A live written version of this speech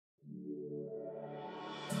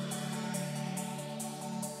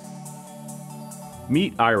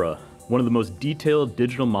Meet Ira, one of the most detailed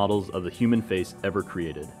digital models of the human face ever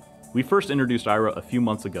created. We first introduced Ira a few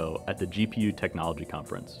months ago at the GPU Technology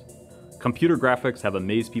Conference. Computer graphics have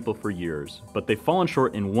amazed people for years, but they've fallen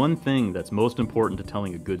short in one thing that's most important to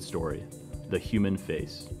telling a good story: the human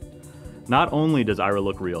face. Not only does Ira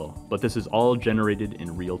look real, but this is all generated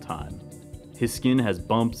in real time. His skin has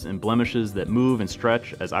bumps and blemishes that move and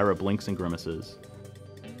stretch as Ira blinks and grimaces.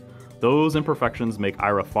 Those imperfections make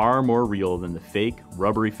Ira far more real than the fake,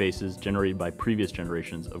 rubbery faces generated by previous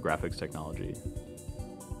generations of graphics technology.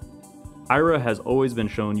 Ira has always been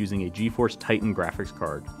shown using a GeForce Titan graphics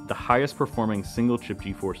card, the highest performing single chip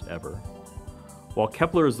GeForce ever. While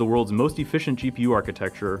Kepler is the world's most efficient GPU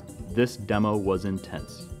architecture, this demo was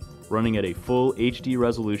intense, running at a full HD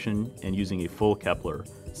resolution and using a full Kepler,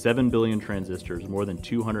 7 billion transistors, more than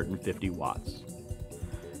 250 watts.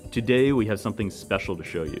 Today we have something special to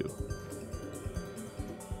show you.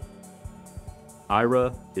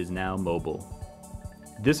 Ira is now mobile.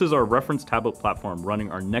 This is our reference tablet platform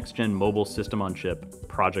running our next-gen mobile system-on-chip,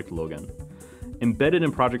 Project Logan. Embedded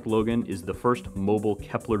in Project Logan is the first mobile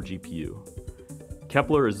Kepler GPU.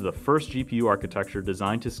 Kepler is the first GPU architecture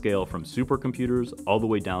designed to scale from supercomputers all the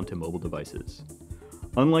way down to mobile devices.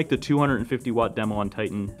 Unlike the 250-watt demo on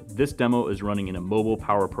Titan, this demo is running in a mobile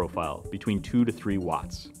power profile between 2 to 3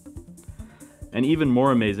 watts. And even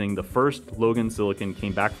more amazing, the first Logan silicon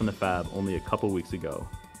came back from the fab only a couple weeks ago.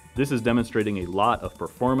 This is demonstrating a lot of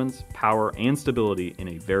performance, power, and stability in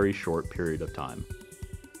a very short period of time.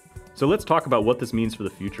 So let's talk about what this means for the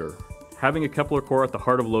future. Having a Kepler core at the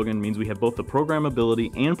heart of Logan means we have both the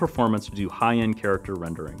programmability and performance to do high-end character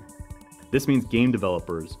rendering. This means game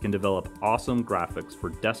developers can develop awesome graphics for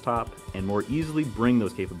desktop and more easily bring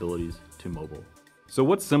those capabilities to mobile. So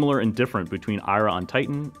what's similar and different between Ira on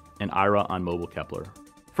Titan and Ira on mobile Kepler?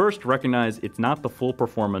 First, recognize it's not the full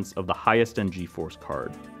performance of the highest-end GeForce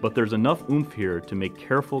card, but there's enough oomph here to make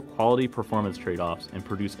careful quality performance trade-offs and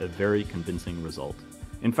produce a very convincing result.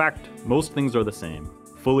 In fact, most things are the same.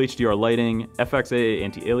 Full HDR lighting, FXAA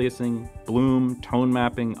anti-aliasing, bloom, tone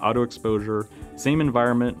mapping, auto exposure, same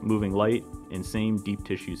environment, moving light, and same deep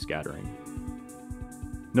tissue scattering.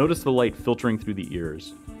 Notice the light filtering through the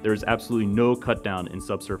ears. There is absolutely no cut down in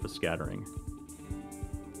subsurface scattering.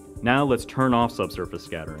 Now let's turn off subsurface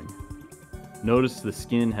scattering. Notice the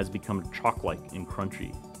skin has become chalk-like and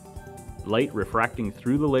crunchy. Light refracting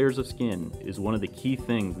through the layers of skin is one of the key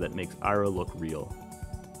things that makes Ira look real.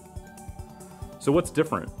 So what's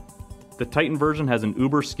different? The Titan version has an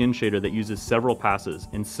Uber skin shader that uses several passes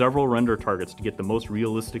and several render targets to get the most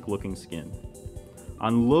realistic looking skin.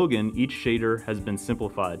 On Logan, each shader has been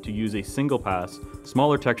simplified to use a single pass,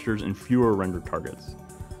 smaller textures, and fewer render targets.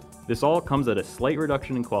 This all comes at a slight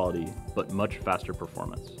reduction in quality, but much faster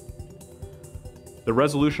performance. The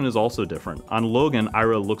resolution is also different. On Logan,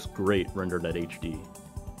 Ira looks great rendered at HD.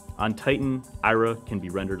 On Titan, Ira can be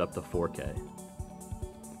rendered up to 4K.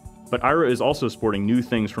 But Ira is also sporting new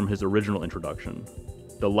things from his original introduction.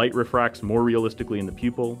 The light refracts more realistically in the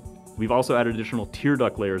pupil. We've also added additional tear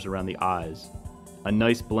duct layers around the eyes, a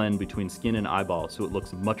nice blend between skin and eyeball so it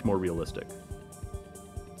looks much more realistic.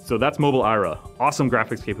 So that's mobile Ira, awesome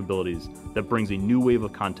graphics capabilities that brings a new wave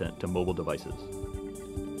of content to mobile devices.